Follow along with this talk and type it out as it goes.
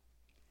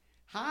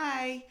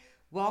Hi,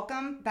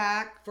 welcome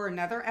back for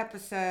another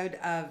episode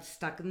of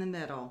Stuck in the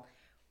Middle.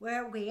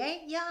 Where we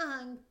ain't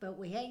young, but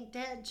we ain't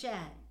dead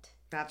yet.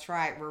 That's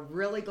right. We're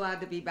really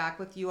glad to be back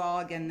with you all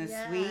again this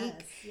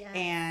week. Yes.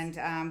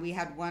 And we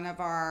had one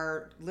of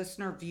our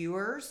listener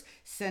viewers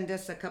send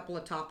us a couple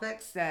of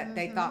topics that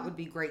they thought would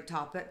be great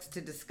topics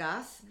to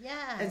discuss.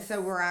 Yes. And so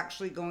we're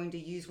actually going to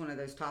use one of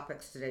those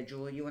topics today.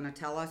 Julie, you want to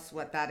tell us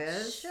what that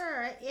is?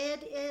 Sure.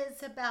 It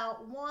is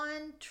about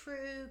one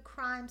true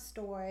crime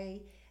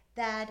story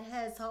that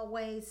has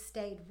always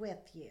stayed with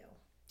you.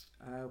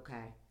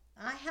 Okay.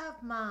 I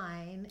have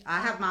mine.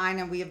 I have mine,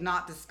 and we have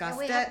not discussed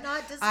we it. have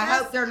not discussed I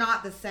hope they're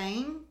not the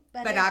same,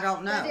 but I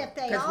don't know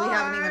because we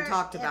haven't even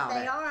talked about it. it.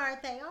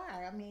 They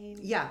are. I mean,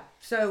 Yeah.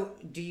 So,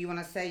 do you want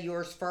to say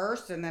yours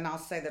first, and then I'll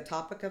say the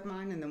topic of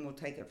mine, and then we'll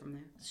take it from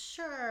there?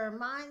 sure.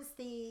 Mine's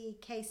the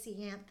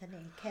Casey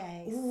Anthony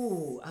case.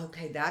 Ooh,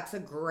 okay, that's a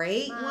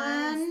great Mine's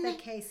one. the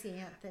Casey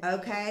Anthony.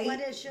 Okay.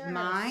 What is yours?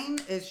 Mine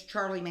is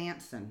Charlie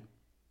Manson.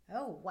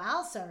 Oh,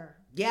 wowzer.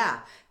 Yeah,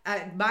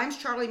 mine's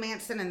Charlie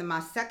Manson, and then my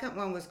second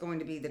one was going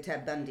to be the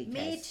Ted Bundy case.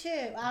 Me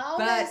too. I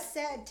almost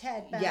said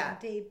Ted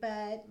Bundy,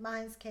 but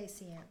mine's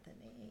Casey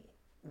Anthony.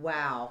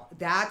 Wow,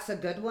 that's a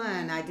good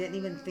one. I didn't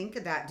even think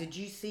of that. Did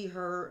you see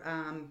her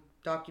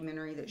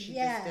documentary that she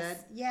just did?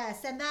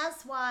 Yes, and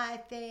that's why I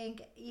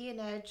think,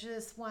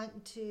 just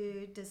wanting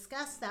to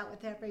discuss that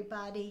with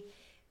everybody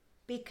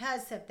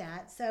because of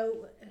that.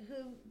 So,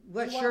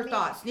 What's your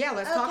thoughts? Yeah,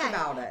 let's talk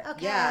about it.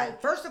 Okay. Yeah,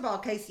 first of all,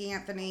 Casey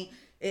Anthony,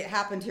 it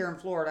happened here in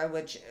Florida,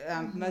 which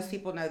most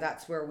people know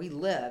that's where we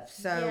live.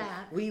 So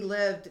we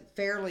lived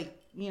fairly,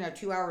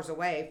 2 hours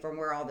away from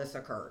where all this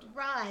occurred.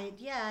 Right,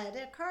 yeah, it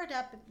occurred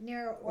up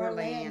near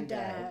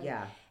Orlando.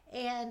 Yeah.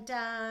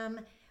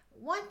 And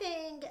one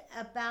thing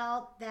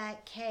about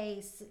that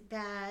case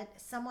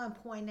that someone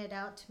pointed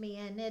out to me,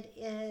 and it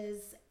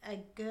is a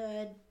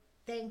good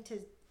thing to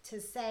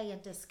say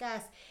and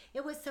discuss,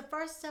 it was the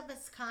first of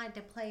its kind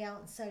to play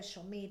out in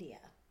social media.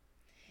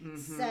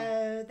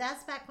 So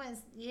that's back when,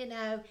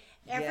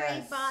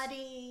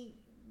 everybody,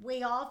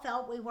 we all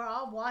felt we were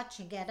all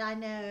watching it. I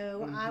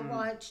know I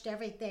watched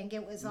everything.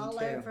 It was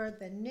all over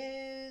the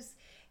news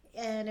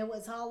and it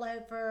was all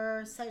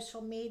over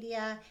social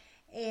media.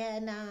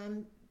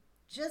 And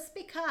just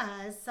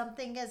because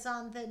something is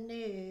on the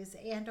news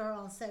and or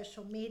on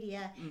social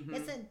media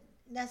isn't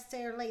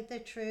necessarily the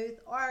truth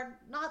or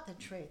not the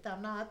truth.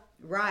 I'm not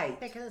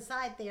picking a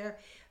side there,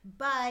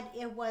 but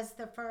it was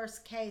the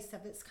first case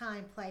of its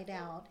kind played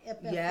out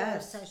before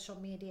social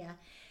media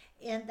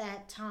in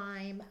that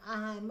time.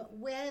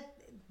 With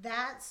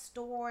that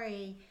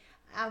story,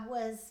 I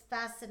was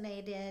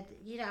fascinated,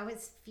 I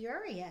was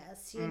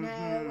furious,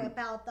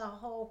 about the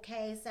whole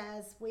case,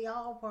 as we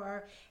all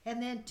were.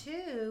 And then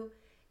too,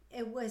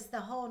 it was the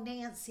whole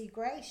Nancy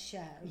Grace show.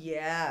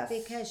 Yes.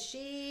 Because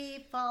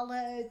she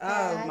followed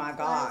that my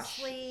gosh.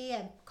 closely,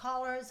 and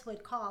callers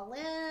would call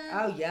in.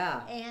 Oh,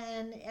 yeah.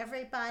 And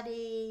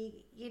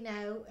everybody,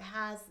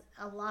 has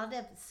a lot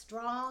of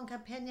strong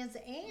opinions,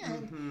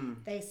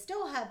 and they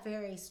still have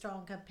very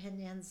strong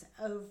opinions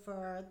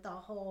over the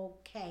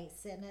whole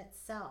case in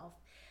itself.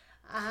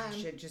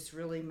 Gosh, it just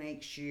really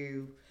makes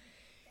you...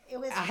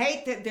 I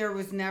hate that there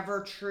was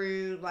never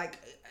true,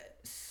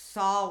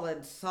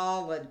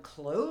 solid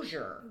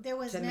closure. There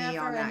was to never me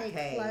on that any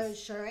case.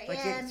 closure.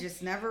 It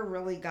just never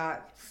really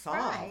got solved.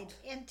 Right.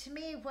 And to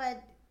me,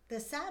 what the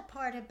sad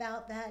part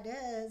about that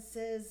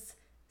is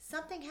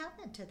something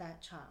happened to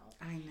that child.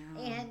 I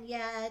know. And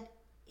yet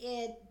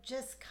it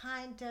just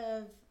kind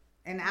of...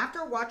 And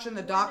after watching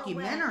the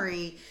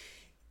documentary...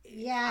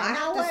 Yeah, I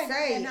have to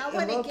say, and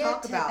we'll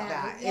talk about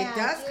that. Yeah, It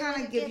does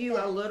kind of give you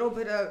a little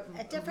bit of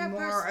a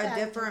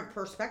different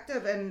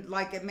perspective, and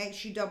it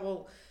makes you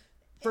double,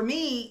 for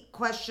me,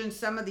 question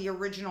some of the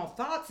original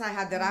thoughts I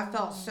had that I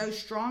felt so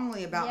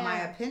strongly about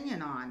my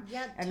opinion on.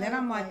 Yeah, and then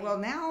I'm like, well,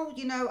 now,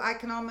 I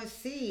can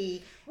almost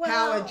see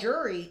how a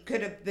jury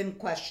could have been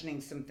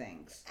questioning some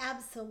things.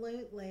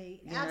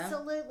 Absolutely.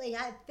 Absolutely.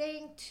 I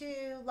think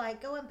too,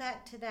 going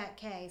back to that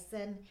case,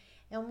 and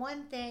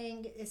one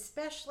thing,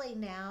 especially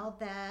now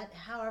that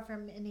however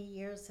many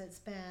years it's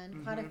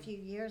been, quite a few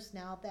years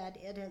now that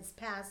it has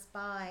passed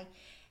by,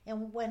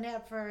 and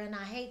whenever, and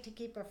I hate to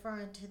keep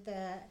referring to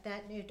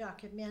that new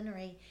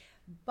documentary,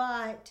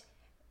 but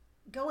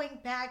going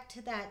back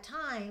to that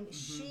time,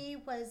 she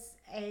was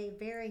a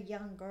very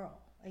young girl,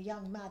 a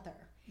young mother.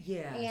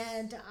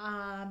 Yes.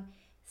 And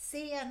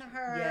seeing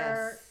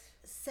her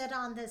sit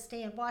on the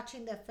stand,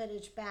 watching the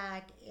footage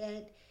back,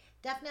 it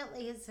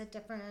definitely is a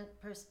different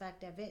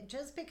perspective.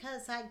 Just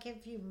because I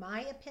give you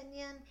my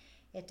opinion,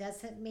 it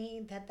doesn't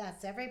mean that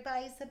that's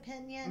everybody's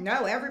opinion.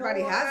 No, everybody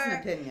has an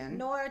opinion.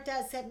 Nor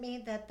does it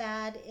mean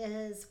that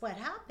is what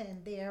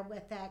happened there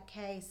with that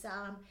case.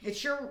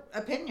 It's your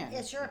opinion.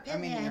 It's your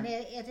opinion.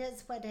 It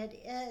is what it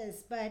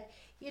is. But,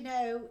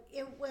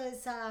 it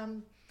was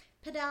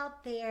put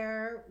out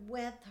there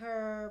with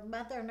her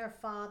mother and her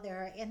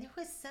father, and there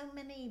was so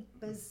many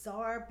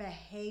bizarre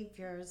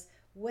behaviors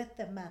with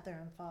the mother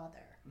and father.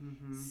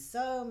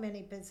 So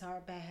many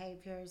bizarre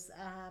behaviors.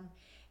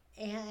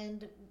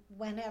 and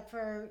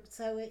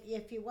so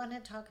if you want to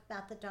talk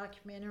about the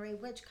documentary,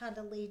 which kind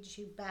of leads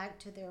you back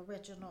to the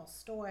original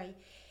story,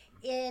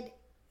 it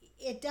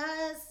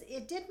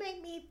it did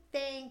make me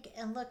think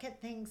and look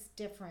at things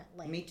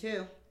differently. Me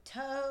too.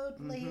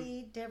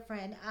 Totally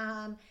different.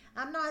 I'm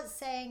not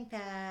saying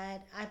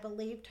that I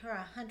believed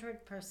her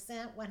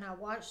 100% when I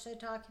watched the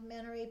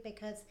documentary,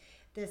 because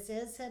this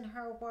is in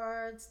her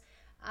words.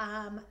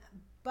 Um,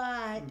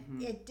 but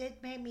it did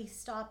make me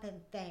stop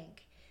and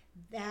think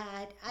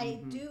that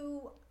I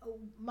do.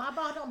 My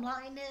bottom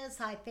line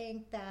is, I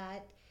think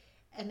that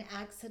an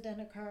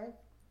accident occurred.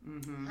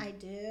 I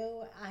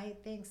do. I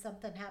think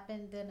something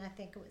happened, and I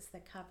think it was the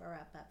cover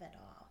up of it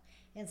all.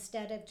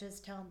 Instead of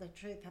just telling the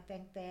truth, I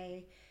think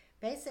they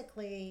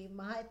basically,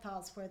 my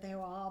thoughts were they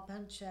were all a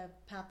bunch of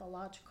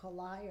pathological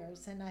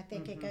liars, and I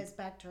think it goes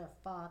back to her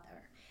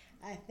father.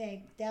 I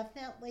think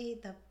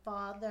definitely the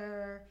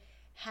father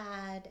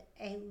had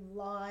a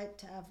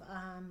lot of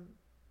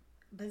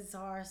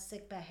bizarre,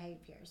 sick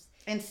behaviors.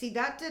 And see,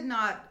 that did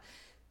not,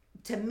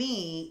 to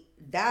me,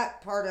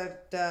 that part of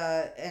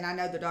and I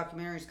know the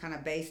documentary is kind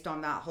of based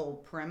on that whole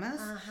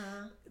premise,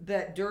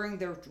 but during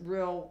the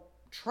real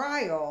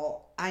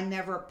trial, I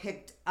never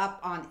picked up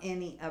on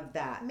any of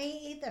that.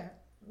 Me either.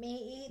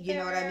 You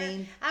know what I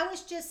mean? I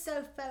was just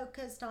so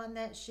focused on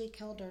that she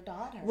killed her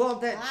daughter. Well,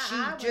 that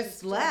she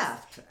just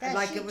left.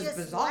 Like, it was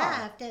bizarre.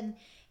 Left and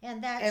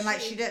that and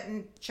like she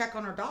didn't check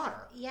on her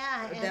daughter.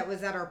 Yeah. That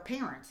was at her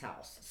parents'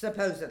 house,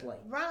 supposedly.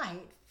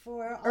 Right.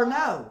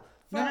 No.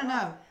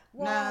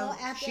 Well,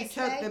 no. She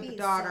took the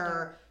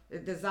daughter,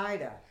 the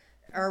Zaida.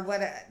 Or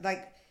what,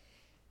 like,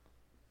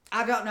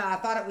 I don't know. I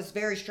thought it was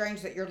very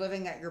strange that you're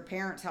living at your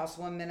parents' house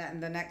one minute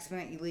and the next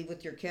minute you leave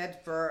with your kid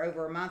for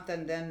over a month,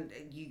 and then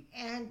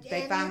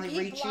they finally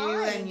reach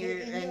you and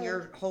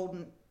you're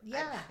holding.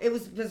 Yeah, it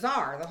was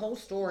bizarre. The whole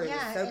story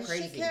was so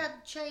crazy. She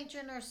kept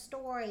changing her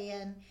story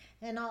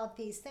and all of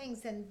these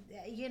things, and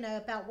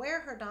about where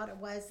her daughter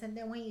was. And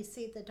then when you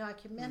see the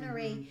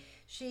documentary,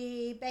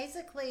 she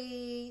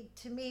basically,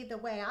 to me, the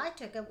way I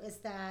took it was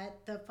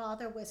that the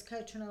father was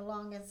coaching her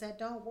along and said,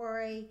 "Don't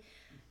worry.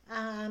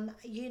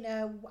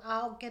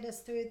 I'll get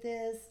us through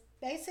this."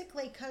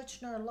 Basically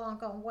coaching her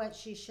along on what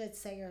she should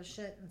say or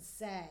shouldn't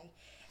say.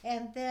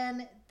 And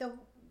then the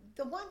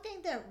one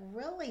thing that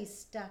really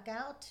stuck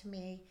out to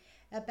me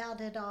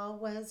about it all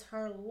was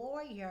her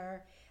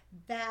lawyer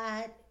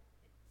that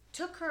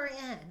took her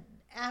in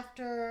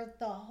after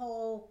the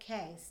whole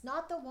case.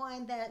 Not the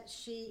one that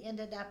she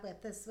ended up with.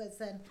 This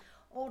was an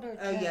older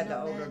gentleman. Oh, yeah,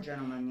 the older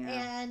gentleman,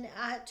 yeah. And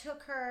I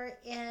took her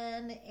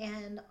in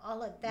and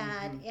all of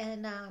that.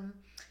 And,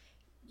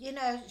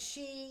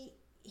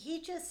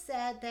 he just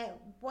said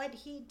that what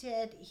he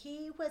did,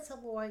 he was a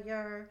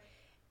lawyer,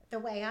 the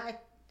way I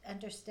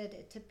understood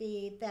it to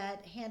be,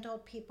 that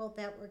handled people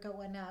that were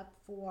going up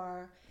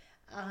for,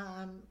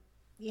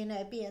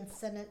 being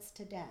sentenced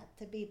to death,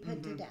 to be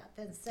put to death.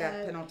 And so,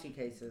 death penalty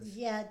cases.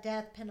 Yeah,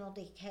 death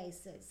penalty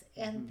cases.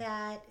 And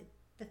that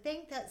the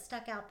thing that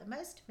stuck out the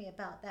most to me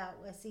about that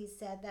was he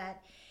said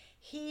that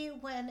he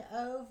went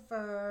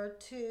over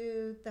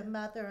to the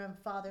mother and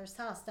father's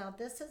house. Now,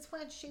 this is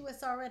when she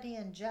was already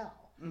in jail.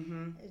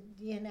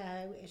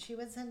 She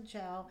was in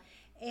jail.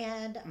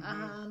 And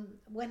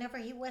whenever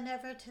he went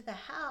over to the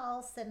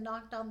house and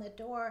knocked on the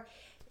door,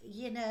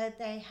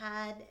 they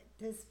had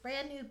this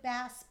brand new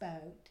bass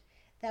boat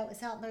that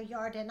was out in their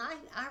yard. And I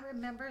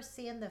remember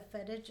seeing the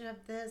footage of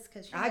this,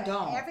 because I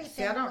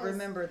don't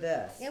remember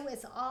this. It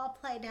was all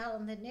played out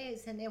on the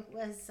news, and it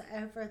was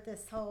over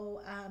this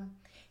whole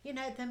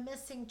the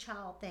missing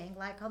child thing,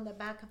 like on the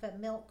back of a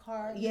milk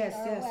carton. Yes.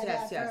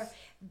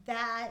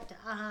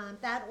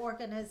 That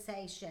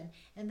organization,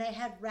 and they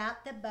had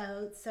wrapped the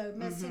boat, so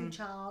missing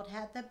child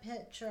had the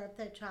picture of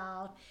the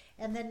child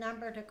and the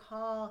number to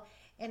call,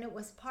 and it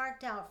was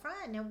parked out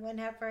front. And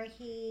whenever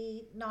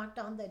he knocked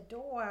on the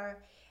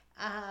door,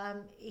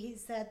 he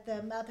said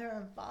the mother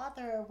and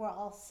father were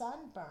all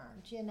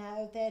sunburned.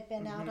 They'd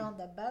been out on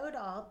the boat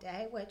all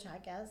day, which I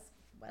guess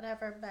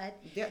whatever, but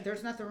yeah,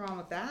 there's nothing wrong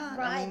with that.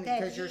 Right,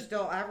 because you're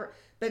still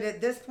but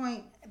at this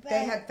point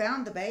they had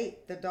found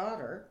the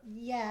daughter.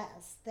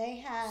 Yes, they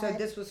had. So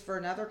this was for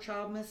another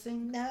child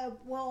missing? No,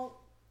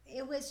 well,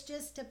 it was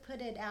just to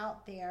put it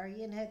out there,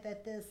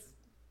 that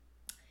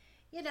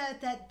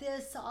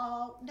this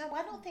all, no,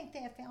 I don't think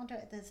they had found her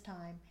at this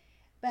time,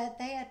 but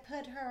they had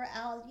put her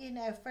out,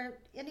 for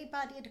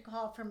anybody to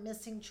call for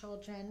missing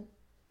children,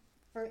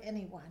 for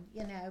anyone,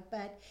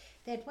 but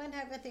they'd went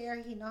over there,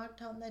 he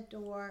knocked on the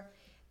door.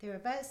 They were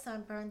both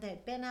sunburned.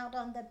 They'd been out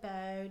on the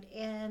boat,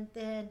 and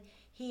then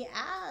he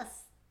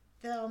asked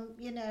them,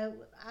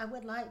 "I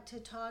would like to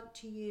talk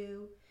to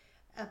you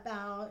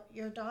about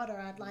your daughter.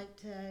 I'd like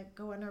to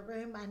go in her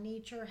room. I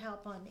need your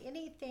help on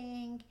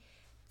anything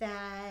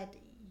that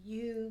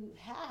you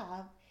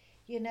have,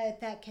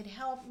 that could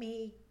help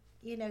me,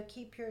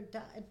 keep your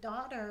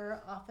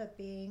daughter off of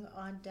being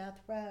on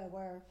death row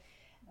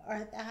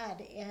or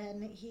that."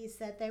 And he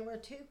said they were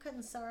too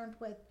concerned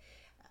with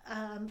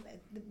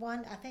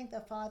one, I think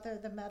the father,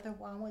 the mother,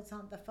 one was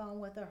on the phone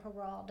with a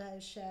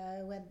Geraldo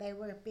show, and they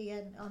were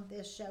being on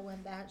this show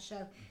and that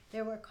show.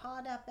 They were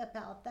caught up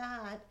about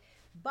that,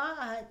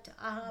 but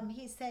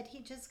he said he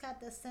just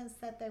got the sense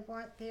that they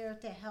weren't there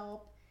to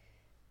help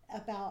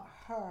about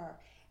her.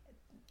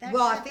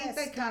 Well, I think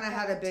they kind of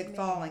had a big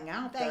falling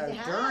out though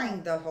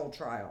during the whole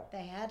trial.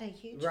 They had a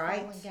huge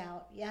falling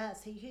out.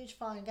 Yes, a huge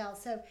falling out.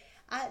 So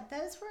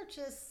those were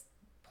just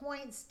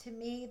points to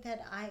me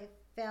that I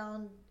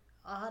found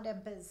odd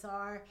and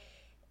bizarre.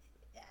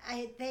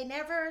 They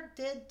never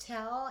did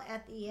tell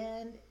at the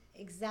end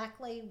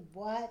exactly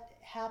what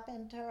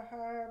happened to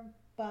her,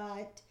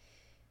 but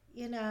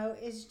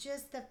it's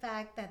just the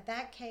fact that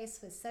that case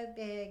was so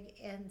big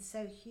and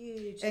so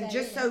huge and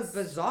just so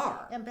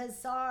bizarre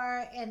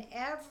and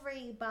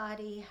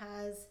everybody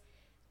has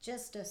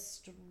just a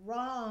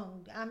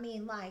strong,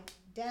 like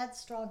dead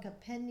strong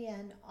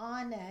opinion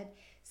on it.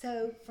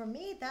 So for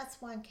me, that's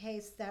one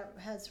case that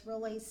has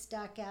really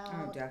stuck out.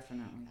 Oh,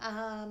 definitely.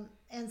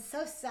 And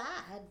so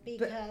sad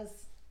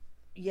because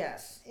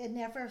yes, it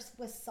never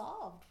was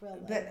solved really.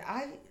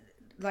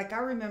 But I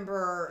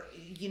remember,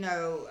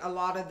 a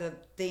lot of the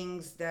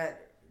things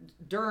that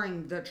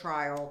during the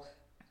trial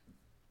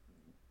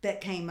that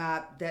came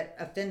up that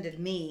offended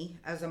me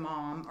as a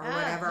mom or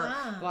whatever.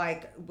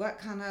 Like, what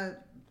kind of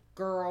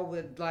girl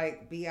would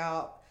be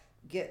out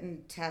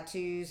getting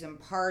tattoos and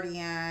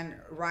partying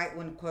right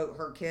when, quote,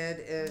 her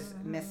kid is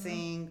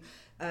missing?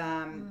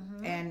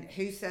 And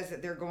who says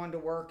that they're going to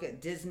work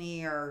at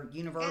Disney or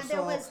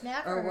Universal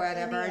or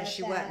whatever, and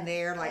she wasn't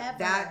there?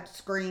 That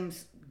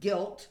screams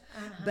guilt.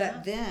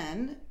 But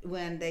then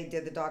when they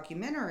did the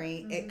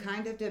documentary, it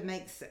kind of did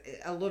make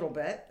a little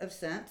bit of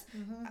sense.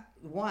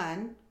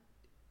 One,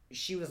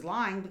 she was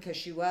lying because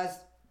she was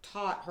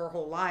taught her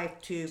whole life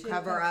to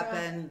cover up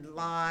and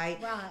lie,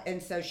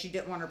 and so she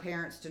didn't want her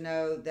parents to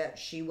know that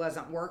she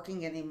wasn't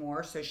working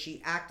anymore, so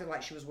she acted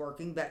like she was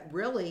working, but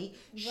really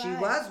she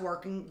was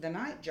working the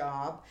night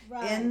job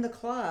in the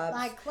club,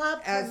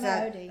 as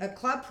a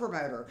club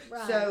promoter.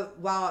 So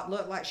while it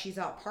looked like she's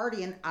out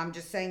partying, I'm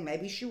just saying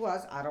maybe she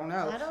was, I don't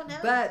know,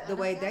 but the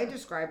way they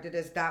described it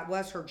is that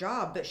was her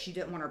job, but she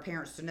didn't want her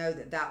parents to know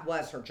that that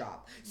was her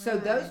job. So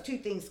those two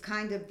things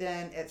kind of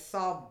then it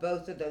solved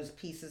both of those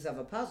pieces of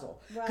a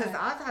puzzle. Because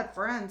I've had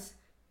friends,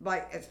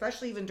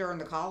 especially even during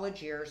the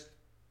college years,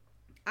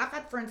 I've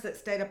had friends that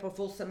stayed up a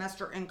full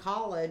semester in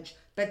college,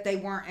 but they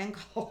weren't in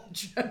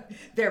college.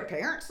 Their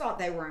parents thought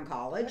they were in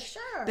college,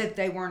 but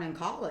they weren't in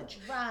college.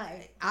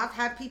 I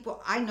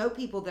know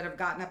people that have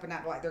gotten up and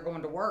acted like they're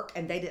going to work,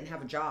 and they didn't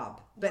have a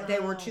job, but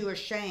they were too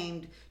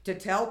ashamed to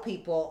tell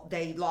people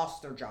they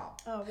lost their job.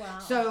 Oh, wow.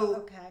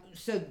 So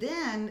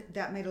then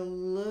that made a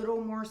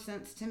little more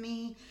sense to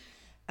me.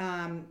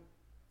 I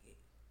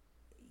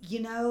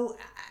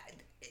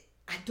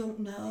don't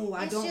know.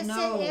 I don't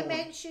know. It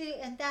makes you,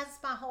 and that's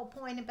my whole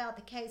point about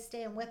the case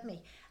staying with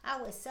me. I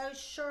was so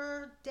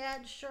sure,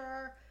 dead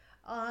sure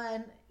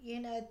on,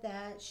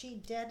 that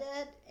she did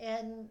it,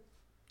 and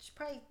she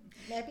probably,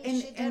 maybe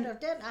she did or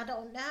didn't, I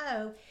don't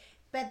know.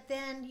 But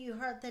then you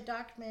heard the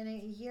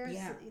documentary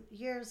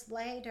years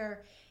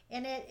later,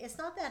 and it's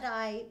not that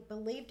I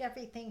believed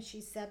everything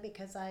she said,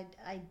 because I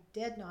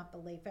did not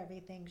believe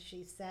everything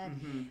she said,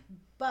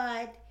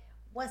 but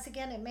once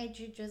again, it made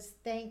you just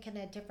think in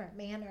a different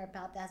manner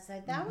about that. So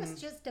that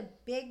was just a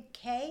big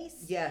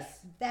case.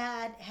 Yes.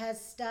 That has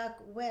stuck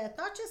with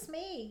not just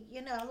me,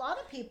 a lot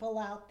of people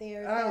out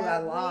there. Oh, a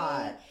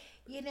lot.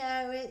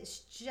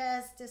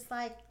 It's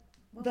like,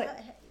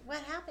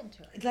 what happened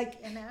to her?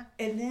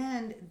 And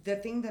then the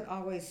thing that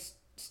always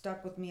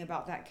stuck with me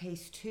about that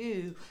case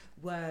too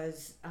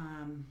was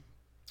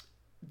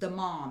the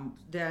mom.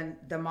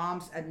 The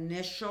mom's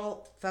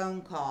initial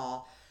phone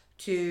call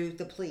to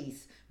the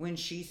police when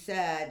she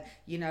said,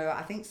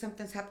 I think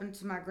something's happened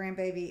to my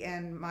grandbaby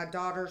and my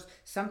daughter's,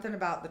 something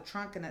about the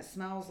trunk and it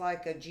smells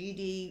like a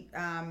GD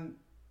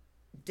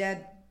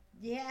dead.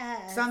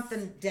 Yes.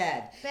 Something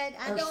dead. But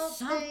I don't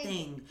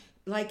think.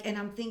 And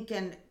I'm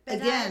thinking,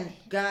 again,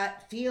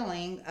 gut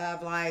feeling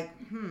of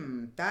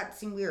that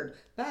seemed weird.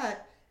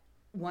 But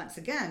once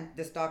again,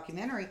 this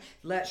documentary,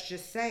 let's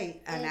just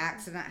say an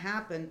accident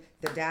happened.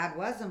 The dad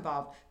was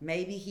involved.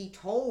 Maybe he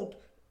told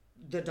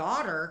the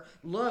daughter,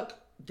 look,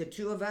 the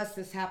two of us,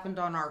 this happened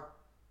on our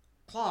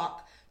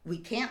clock. We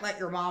can't let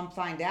your mom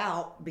find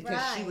out because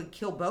she would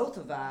kill both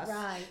of us.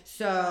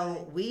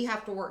 So we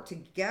have to work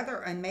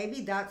together. And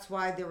maybe that's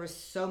why there was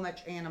so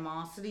much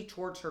animosity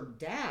towards her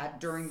dad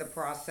during the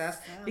process,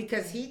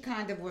 because he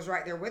kind of was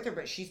right there with her,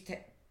 but she's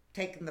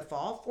taken the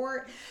fall for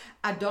it.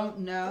 I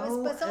don't know. It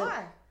was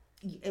bizarre.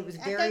 It was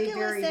very,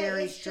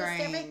 very strange.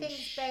 Just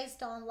everything's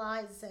based on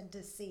lies and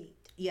deceit.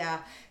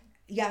 Yeah.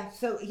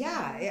 So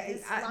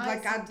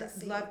I'd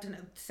love to know.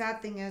 Sad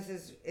thing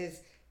is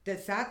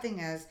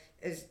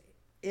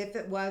if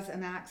it was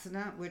an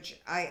accident, which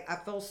I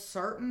feel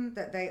certain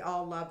that they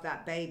all love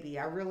that baby.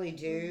 I really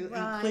do,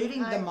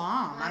 including the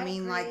mom. I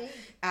mean, agree.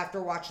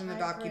 after watching the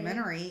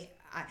documentary,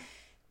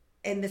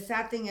 And the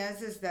sad thing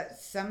is that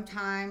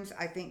sometimes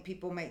I think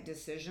people make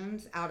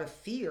decisions out of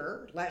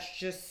fear, let's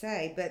just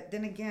say. But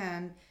then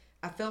again,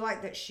 I feel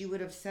like that she would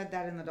have said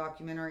that in the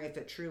documentary if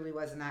it truly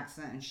was an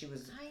accident and she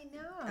was I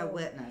know. a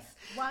witness.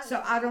 What?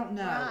 So I don't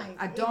know. Right.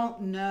 I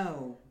don't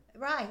know.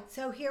 Right.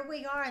 So here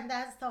we are, and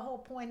that's the whole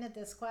point of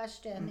this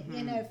question,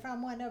 you know,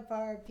 from one of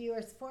our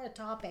viewers for a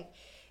topic,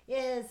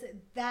 is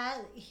that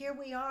here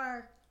we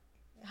are,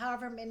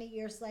 however many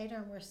years later,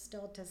 and we're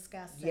still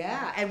discussing.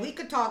 Yeah, and we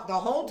could talk the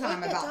whole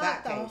time about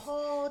that case. The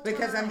whole time.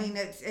 Because I mean,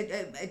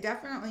 it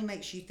definitely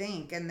makes you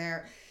think, and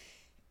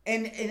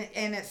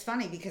it's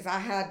funny because I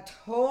had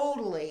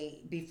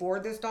totally before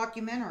this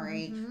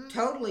documentary,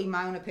 totally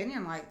my own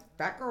opinion. Like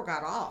that girl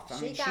got off. I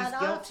mean, she's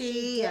guilty,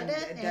 she and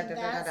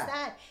that's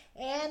that.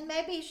 And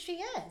maybe she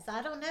is.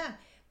 I don't know.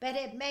 But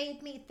it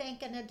made me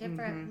think in a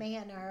different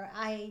manner.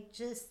 I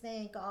just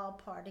think all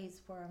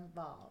parties were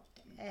involved,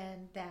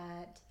 and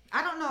that.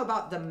 I don't know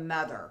about the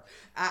mother.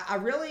 I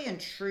really and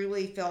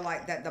truly feel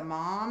like that the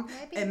mom,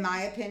 in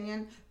my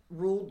opinion,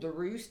 ruled the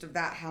roost of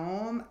that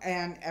home,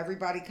 and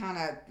everybody kind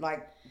of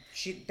like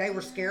they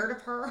were scared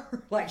of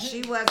her, like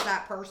she was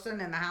that person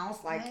in the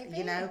house, like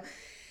you know.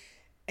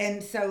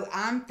 And so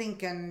I'm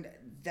thinking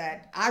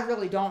that I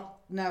really don't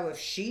know if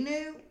she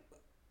knew.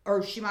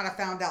 Or she might have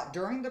found out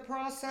during the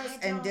process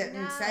and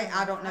didn't say.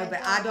 I don't know,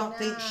 but I don't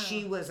think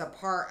she was a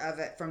part of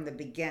it from the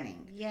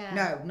beginning. Yeah.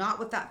 No, not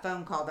with that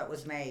phone call that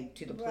was made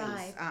to the police.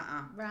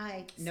 Right.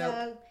 Right.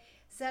 Nope.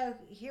 So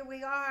here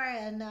we are,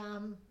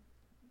 and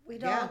we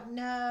don't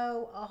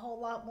know a whole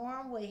lot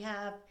more. We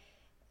have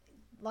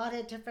a lot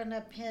of different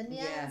opinions.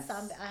 Yes.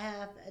 I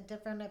have a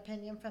different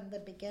opinion from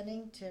the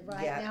beginning to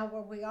now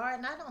where we are,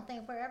 and I don't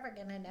think we're ever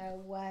going to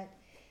know what.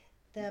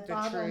 The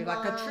true,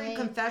 like a true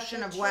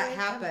confession of what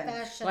happened.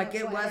 Like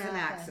it was an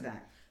accident.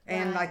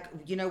 And like,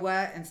 you know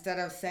what? Instead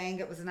of saying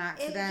it was an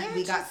accident,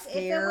 we got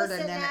scared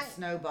and then it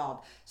snowballed.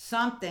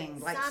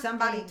 Something.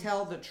 Somebody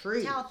tell the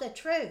truth. Tell the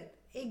truth.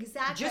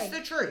 Exactly. Just the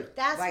truth.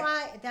 That's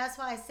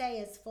why I say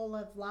it's full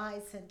of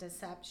lies and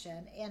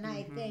deception. And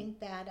I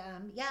think that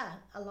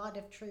a lot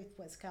of truth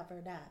was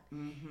covered up.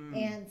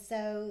 And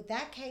so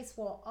that case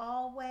will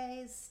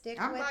always stick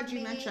with me. I'm glad you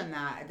mentioned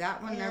that.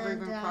 That one never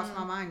even crossed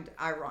my mind.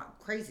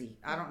 Crazy.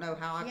 I don't know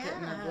how I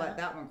couldn't have let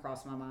that one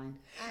cross my mind.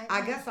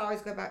 I guess I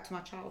always go back to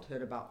my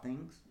childhood about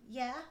things.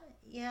 Yeah,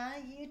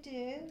 you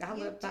do. I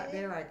live back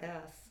there, I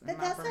guess. But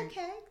that's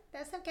okay.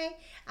 That's okay.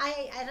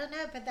 I don't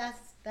know, but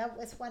that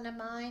was one of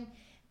mine.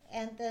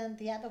 And then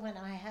the other one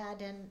I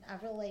had, and I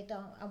really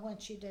don't, I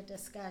want you to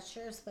discuss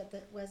yours, but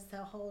that was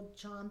the whole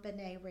John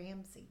Benet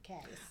Ramsey case.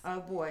 Oh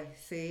boy,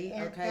 see?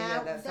 And okay,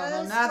 that's a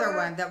whole nother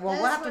one.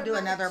 We'll have to do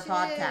another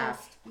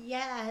podcast.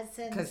 Yes.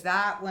 Because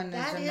that one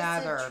is another.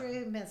 That is a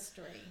true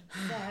mystery.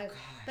 So, gosh,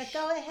 but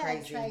go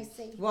ahead,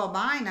 Tracy. Well,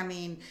 mine, I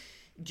mean,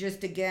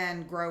 just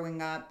again,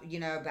 growing up, you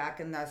know, back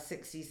in the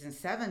 60s and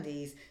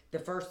 70s, the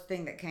first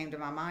thing that came to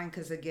my mind,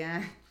 because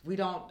again,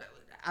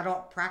 I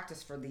don't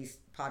practice for these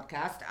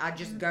podcasts. I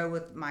just go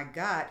with my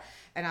gut.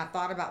 And I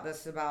thought about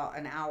this about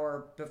an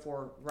hour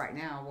before right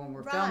now when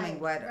we're filming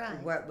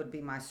what would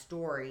be my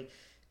story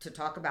to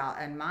talk about.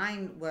 And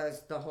mine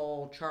was the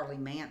whole Charlie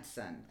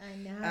Manson. I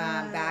know.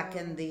 Back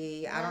in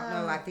the, I don't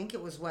know, I think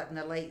it was in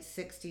the late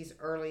 60s,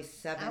 early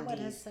 70s. I would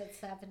have said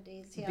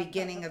 70s. Yeah,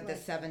 beginning probably.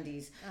 Of the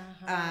 70s.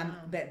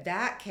 But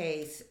that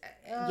case,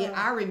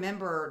 I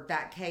remember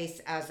that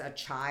case as a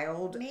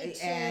child. Me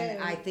too.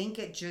 And I think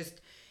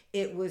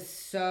it was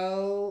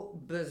so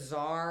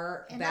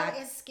bizarre. And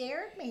it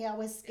scared me. I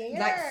was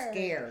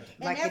scared.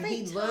 And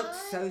he looked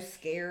so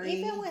scary.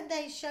 Even when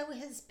they show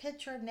his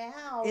picture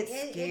now, it's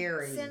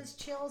scary. It sends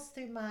chills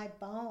through my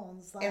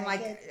bones.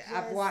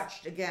 I've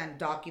watched, again,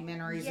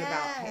 documentaries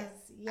about him.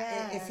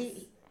 Yes.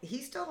 Is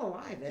he's still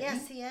alive, isn't he?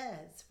 Yes, he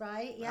is,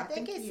 right? Yeah, I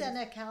think he's in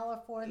a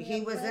California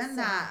He was prison. in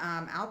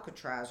that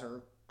Alcatraz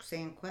or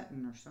San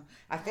Quentin or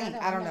something.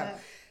 I don't know.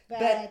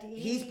 But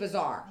he's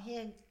bizarre.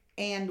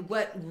 And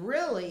what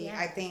really,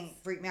 I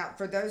think, freaked me out,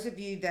 for those of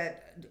you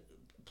that,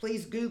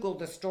 please Google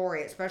the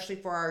story, especially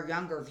for our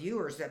younger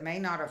viewers that may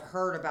not have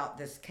heard about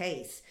this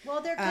case.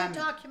 Well, they're good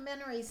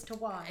documentaries to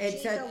watch,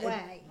 either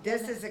way.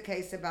 This is a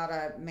case about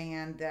a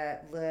man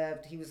that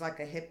lived, he was like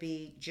a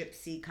hippie,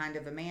 gypsy kind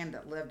of a man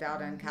that lived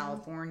out in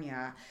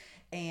California.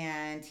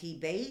 And he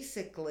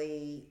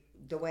basically,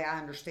 the way I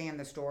understand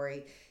the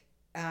story,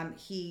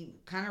 he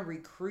kind of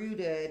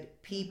recruited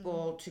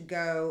people to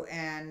go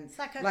and it's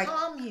like a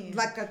commune,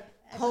 like a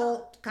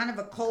cult, kind of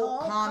a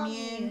cult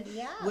commune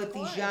with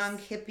these young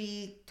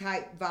hippie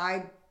type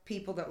vibe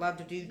people that love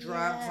to do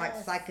drugs like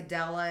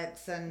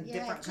psychedelics and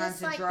different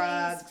kinds of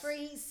drugs. These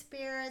free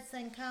spirits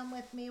and come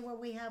with me where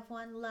we have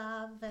one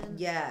love. And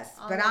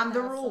but I'm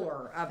the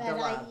ruler of the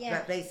love.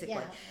 But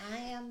basically, I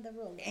am the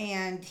ruler.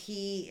 And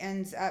he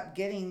ends up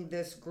getting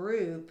this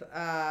group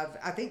of,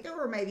 I think there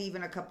were maybe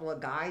even a couple of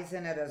guys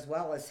in it as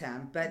well as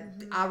him. But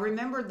I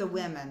remember the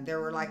women.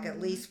 There were like at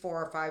least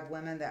 4 or 5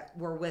 women that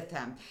were with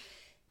him.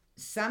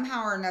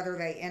 somehow or another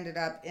they ended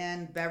up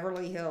in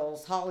Beverly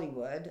Hills,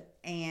 Hollywood,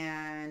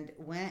 and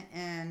went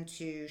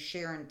into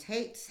Sharon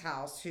Tate's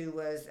house, who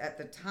was at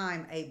the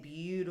time a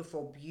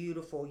beautiful,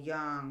 beautiful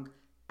young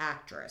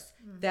actress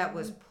that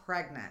was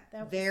pregnant,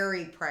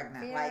 very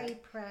pregnant, Very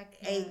like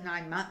pregnant.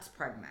 8-9 months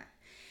pregnant.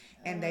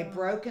 And they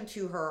broke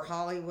into her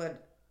Hollywood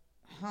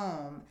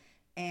home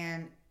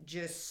and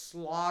just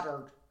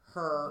slaughtered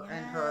her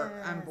and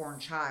her unborn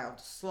child.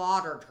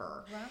 Slaughtered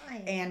her.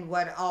 Right. And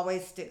what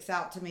always sticks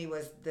out to me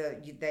was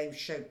they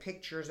showed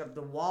pictures of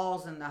the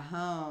walls in the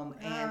home,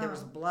 and there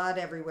was blood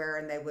everywhere,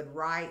 and they would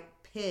write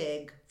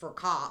 "pig" for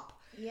cop.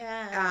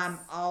 Yes.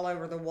 All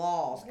over the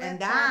walls. With and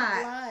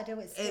that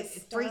blood, it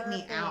freaked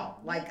me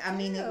out. Like, I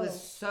mean, it was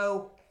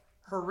so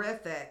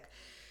horrific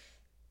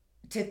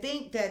to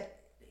think that,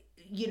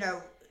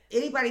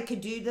 anybody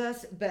could do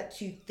this, but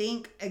to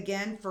think,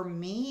 again, for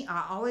me,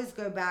 I always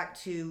go back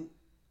to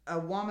a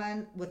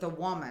woman with a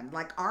woman.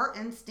 Like, our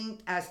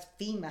instinct as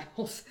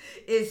females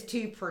is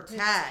to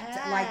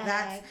protect. Like,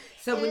 that's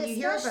so and when you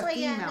hear of a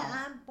female,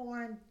 an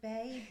unborn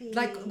baby,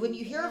 like when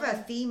you hear of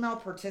a female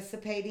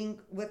participating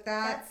with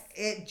that,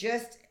 it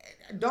just,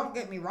 don't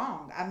get me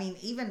wrong, I mean,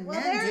 even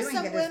men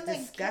doing it is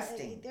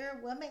disgusting. There are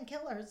women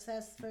killers,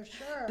 that's for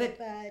sure, but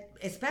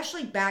especially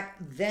especially back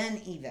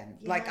then, even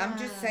like, I'm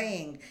just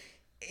saying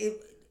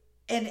it.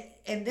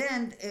 And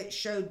then it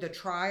showed the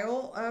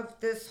trial of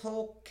this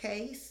whole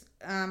case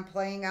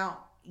playing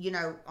out,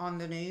 on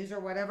the news or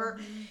whatever.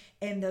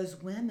 And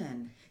those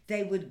women,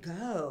 they would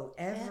go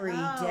every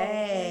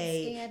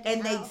day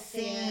and they'd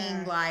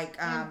sing like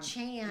and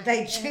chant.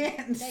 They chant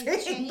and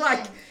sing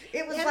like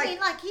it was I mean,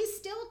 like he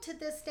still to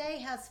this day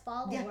has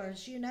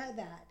followers. You know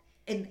that,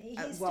 and he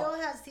still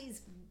has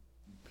these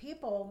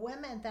people,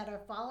 women that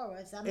are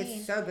followers. I mean,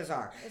 it's so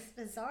bizarre. It's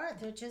bizarre.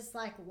 They're just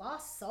like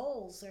lost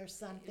souls or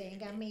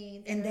something. I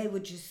mean, and they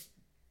would just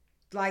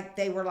like,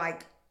 they were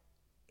like,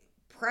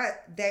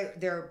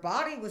 their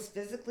body was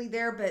physically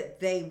there, but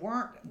they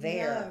weren't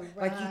there.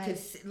 No, like you could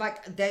see,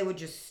 like they would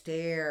just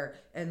stare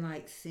and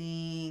like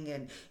sing,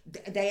 and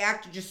they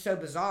acted just so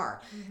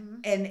bizarre.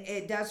 And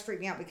it does freak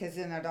me out because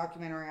in a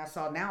documentary I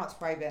saw, now it's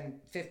probably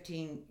been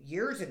 15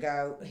 years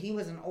ago, he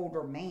was an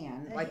older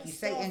man, and like you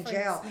say, in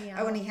jail.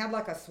 And he had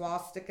like a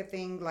swastika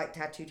thing like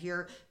tattooed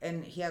here,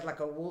 and he had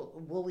like a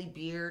woolly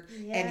beard,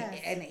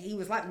 and he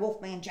was like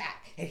Wolfman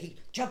Jack, and he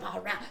jumped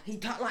all around, he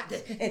talked like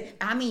this, and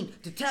I mean,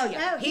 to tell you,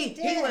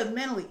 he was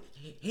mentally,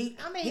 he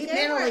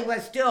mentally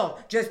was still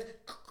just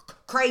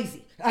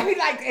crazy. I mean,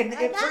 like, and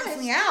it freaks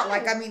me out.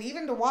 Like, I mean,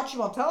 even to watch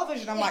him on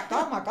television, I'm like,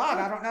 oh my God,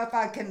 I don't know if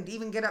I can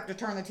even get up to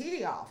turn the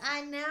TV off.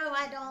 I know,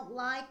 I don't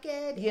like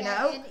it. And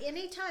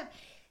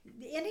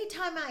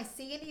anytime I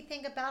see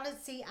anything about it,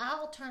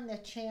 I'll turn the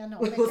channel.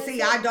 Well,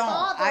 see, I don't.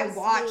 I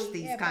watch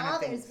these kind of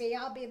things. It bothers me.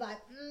 I'll be like,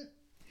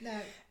 no.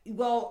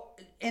 Well,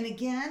 and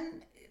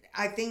again,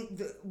 I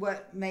think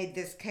what made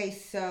this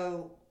case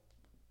so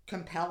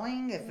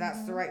compelling, if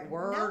that's the right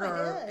word,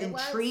 or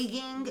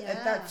intriguing,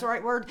 if that's the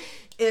right word,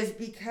 is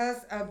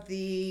because of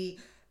the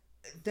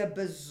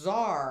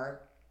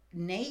bizarre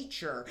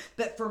nature.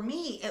 But for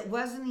me, it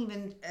wasn't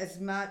even as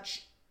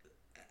much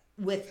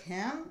with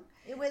him.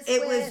 It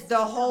was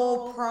the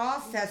whole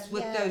process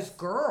with those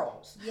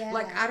girls. Yes.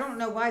 Like, I don't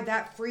know why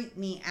that freaked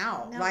me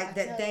out. No, like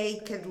that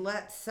they could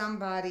let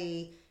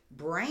somebody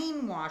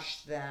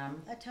brainwash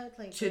them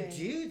to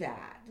do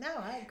that. No,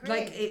 I agree.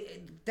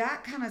 Like,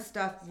 that kind of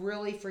stuff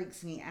really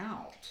freaks me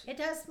out. It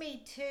does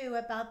me too,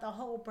 about the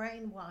whole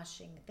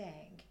brainwashing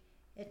thing.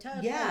 It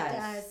totally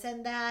does.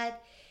 And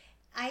that,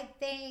 I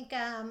think,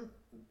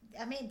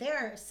 I mean,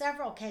 there are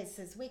several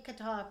cases. We could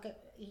talk,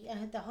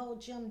 the whole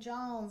Jim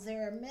Jones,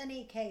 there are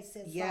many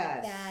cases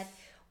like that,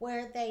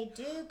 where they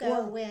do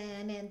go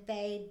in and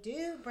they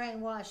do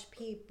brainwash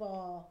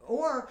people.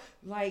 Or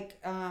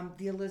like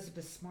the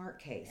Elizabeth Smart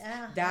case.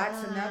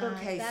 That's another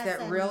case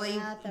that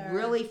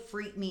really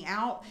freaked me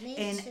out.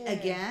 Me too.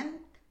 Again,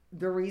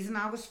 the reason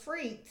I was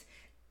freaked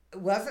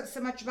wasn't so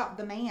much about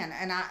the man.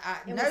 And I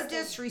no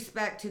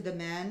disrespect to the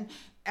men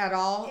at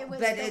all. It was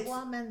the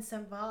woman's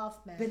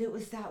involvement. But it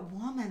was that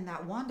woman,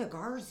 that Wanda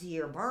Barzy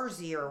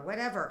or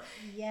whatever.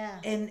 Yeah.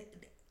 And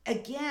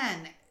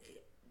again,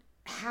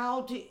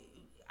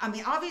 I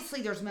mean,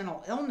 obviously there's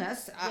mental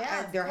illness.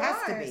 There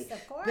has to be.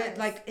 Of course. But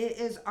like, it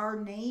is our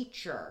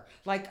nature.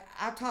 Like,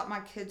 I taught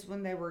my kids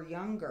when they were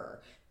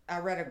younger. I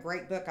read a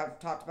great book. I've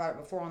talked about it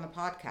before on the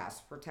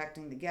podcast,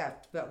 Protecting the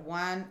Gift. But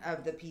one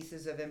of the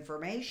pieces of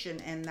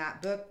information in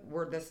that book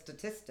were the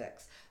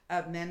statistics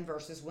of men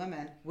versus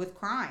women with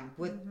crime,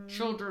 with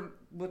children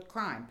with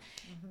crime.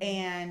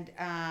 And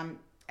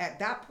at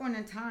that point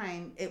in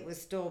time, it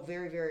was still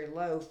very, very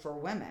low for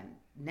women.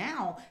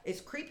 Now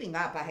it's creeping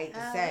up. I hate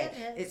to say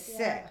it's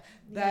sick,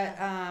 but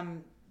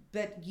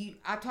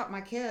I taught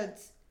my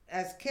kids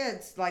as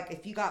kids, like,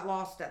 if you got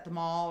lost at the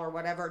mall or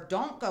whatever,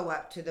 don't go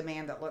up to the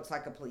man that looks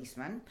like a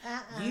policeman.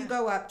 You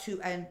go up to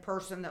a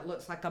person that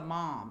looks like a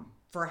mom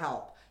for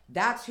help.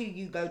 That's who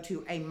you go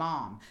to, a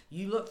mom.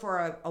 You look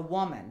for a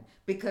woman,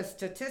 because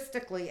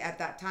statistically at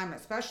that time,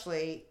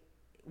 especially,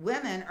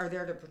 women are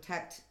there to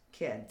protect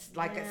kids.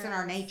 Like it's in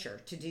our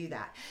nature to do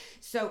that.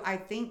 So I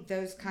think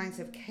those kinds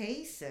of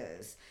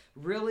cases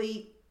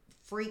really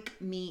freak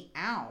me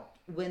out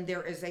when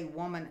there is a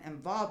woman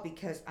involved,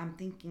 because I'm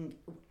thinking,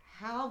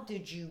 how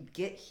did you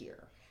get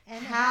here?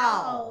 And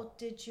how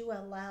did you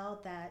allow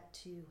that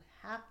to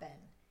happen?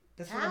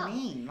 That's what I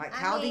mean. Like,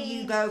 how do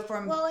you go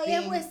from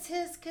it was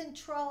his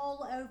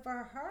control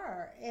over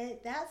her.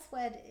 That's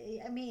what,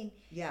 I mean.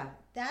 Yeah.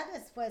 That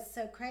is what's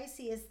so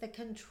crazy, is the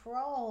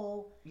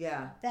control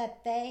yeah.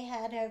 that they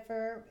had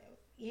over,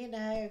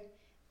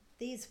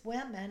 these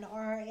women,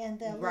 or in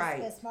the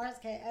Elizabeth Smart's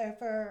case,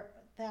 over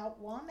that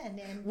woman.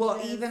 And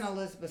even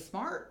Elizabeth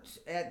Smart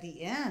at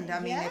the end, I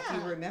mean, if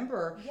you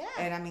remember,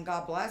 and I mean,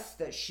 God bless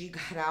that she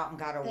got out and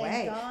got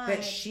away,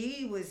 but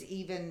she was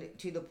even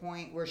to the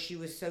point where she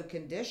was so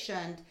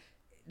conditioned.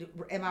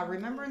 Am I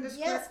remembering this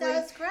correctly? Yes,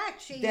 that's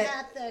correct. She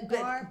had the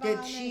garb on.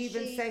 Did she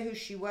even say who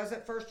she was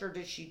at first, or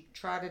did she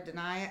try to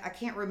deny it? I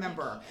can't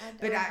remember.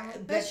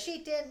 But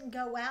she didn't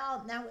go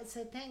out, and that was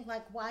the thing.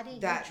 Like, why didn't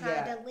you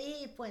try to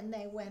leave when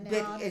they went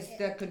out? But it's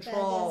the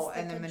control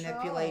and the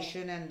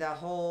manipulation and the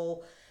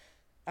whole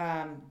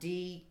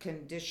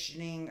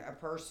deconditioning a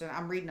person.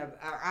 I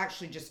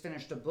actually just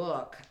finished a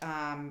book.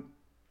 I'm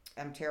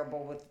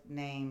terrible with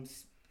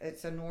names.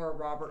 It's a Nora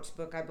Roberts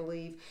book, I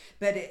believe,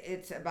 but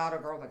it's about a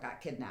girl that got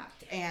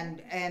kidnapped,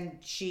 and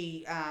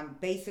she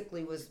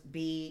basically was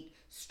beat,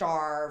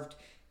 starved,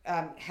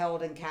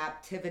 held in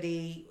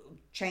captivity,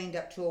 chained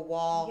up to a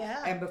wall,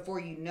 and before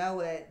you know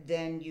it,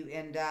 then you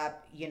end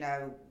up,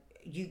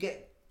 you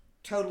get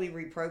totally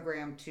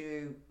reprogrammed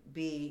to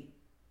be.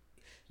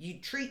 You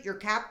treat your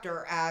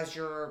captor as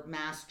your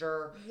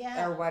master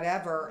or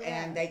whatever,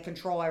 and they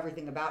control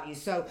everything about you.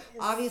 So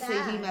obviously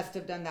he must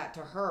have done that to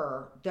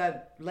her,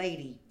 the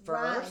lady,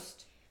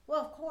 first. Right.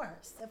 Well, of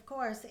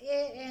course.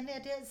 And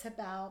it is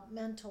about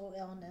mental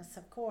illness,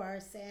 of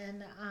course.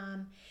 And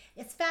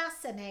it's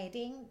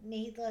fascinating,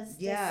 needless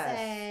to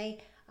say.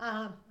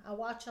 I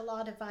watch a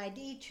lot of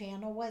ID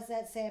channel. What does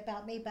that say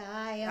about me? But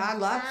I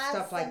love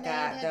stuff like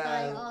that,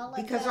 though,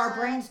 because our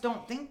brains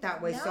don't think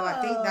that way. No. So I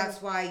think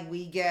that's why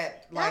we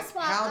get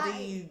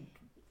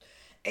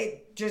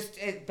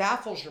it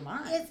baffles your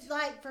mind. It's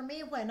like, for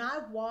me, when I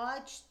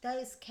watch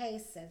those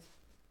cases,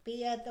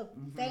 be it the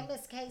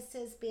famous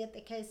cases, be it the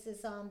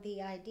cases on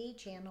the ID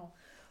channel,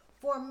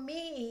 for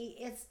me,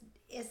 it's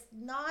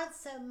not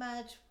so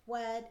much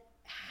what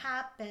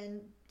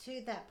happened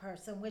to that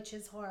person, which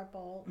is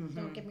horrible,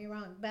 don't get me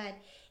wrong, but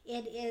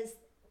it is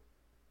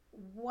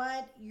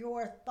what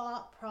your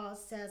thought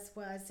process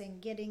was in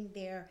getting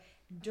there,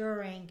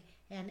 during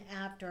and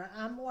after.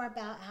 I'm more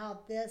about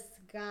how this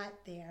got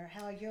there,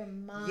 how your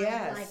mind,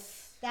 like,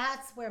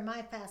 that's where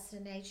my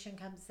fascination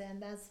comes in.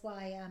 That's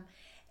why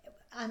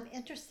I'm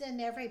interested in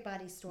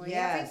everybody's story.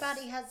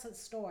 Everybody has a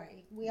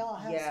story. We all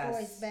have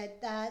stories, but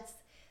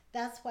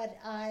that's what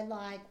I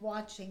like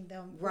watching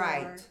them for,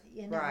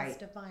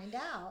 to find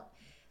out.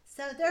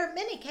 So there are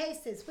many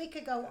cases. We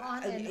could go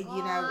on and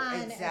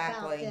on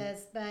about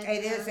this, but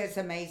it's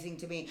amazing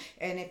to me.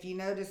 And if you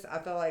notice, I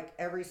feel like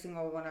every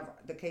single one of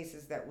the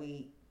cases that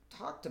we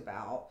talked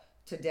about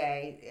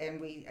today, and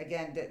we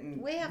again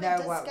didn't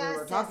know what we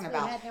were talking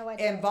about,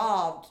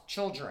 involved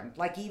children.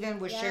 Like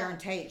even with Sharon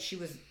Tate, she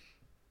was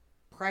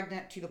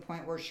pregnant to the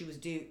point where she was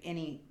due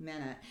any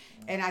minute.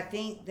 And I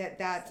think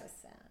that's so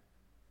sad.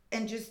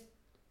 And just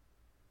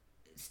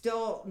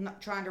still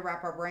not trying to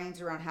wrap our brains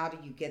around how do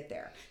you get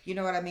there. You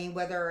know what I mean?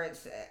 Whether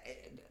it's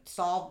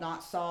solved,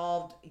 not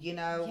solved,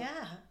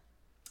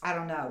 I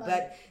don't know.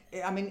 But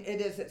I mean,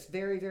 it's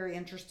very, very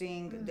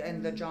interesting.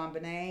 And the John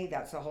Bonet,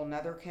 that's a whole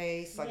nother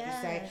case, like you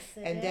say.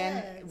 And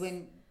then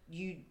when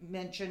you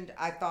mentioned,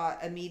 I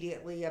thought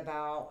immediately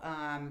about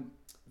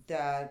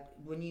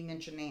when you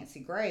mentioned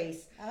Nancy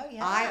Grace,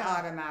 I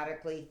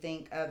automatically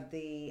think of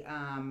the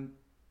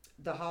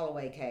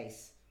Holloway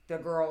case. The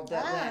girl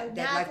that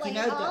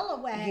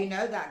Holloway.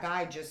 That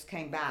guy just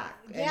came back,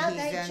 and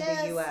he's in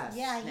the U.S.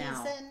 Yeah,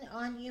 now. He's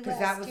on U.S. Because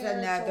that was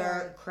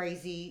another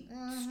crazy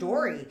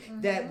story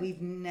that we've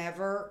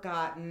never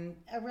gotten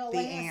the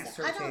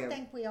answer to. I don't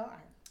think we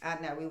are.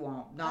 No, we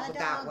won't. Not with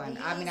that one.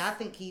 I mean, I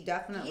think he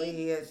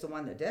definitely is the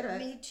one that did it.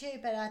 Me too,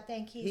 but I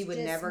think he would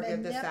never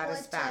give the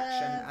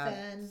satisfaction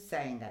of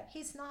saying that.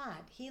 He's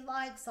not. He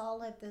likes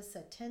all of this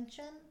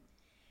attention.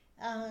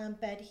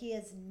 But he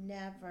is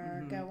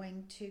never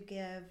going to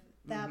give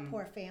that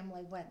poor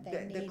family what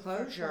they need. The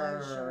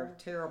closure.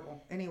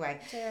 Terrible.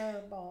 Anyway.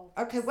 Terrible.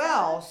 Okay,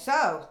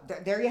 so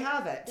there you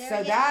have it.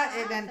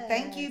 And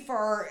thank you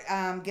for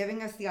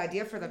giving us the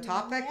idea for the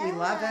topic. We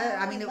love it.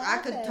 I mean, I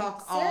could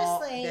talk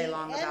all day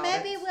long about it.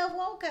 And maybe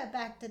we'll go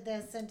back to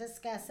this and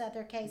discuss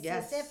other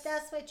cases if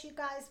that's what you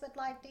guys would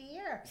like to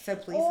hear. So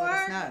please let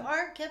us know.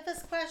 Or give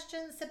us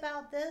questions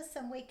about this,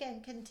 and we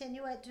can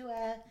continue it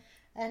to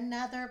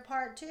another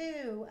part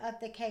 2 of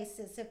the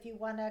cases if you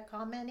want to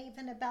comment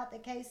even about the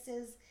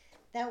cases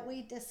that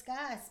we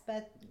discussed.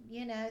 But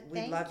we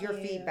love your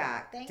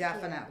feedback.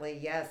 Definitely.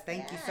 Yes,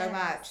 thank you so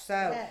much.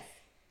 So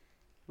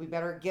we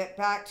better get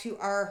back to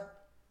our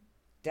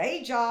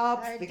day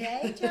jobs. Our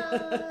day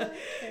jobs.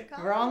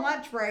 We're on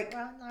lunch break. We're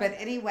on lunch But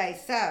break. anyway,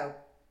 so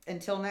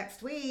until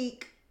next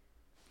week,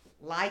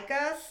 like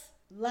us,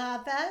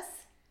 Love us.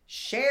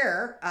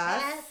 share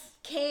us. And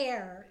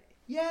care.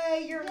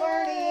 Yay, you're Yay.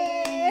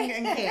 learning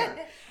and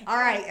care. All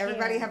right, And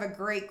everybody care. have a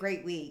great,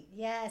 great week.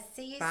 Yes.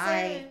 See you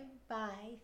Bye. soon. Bye.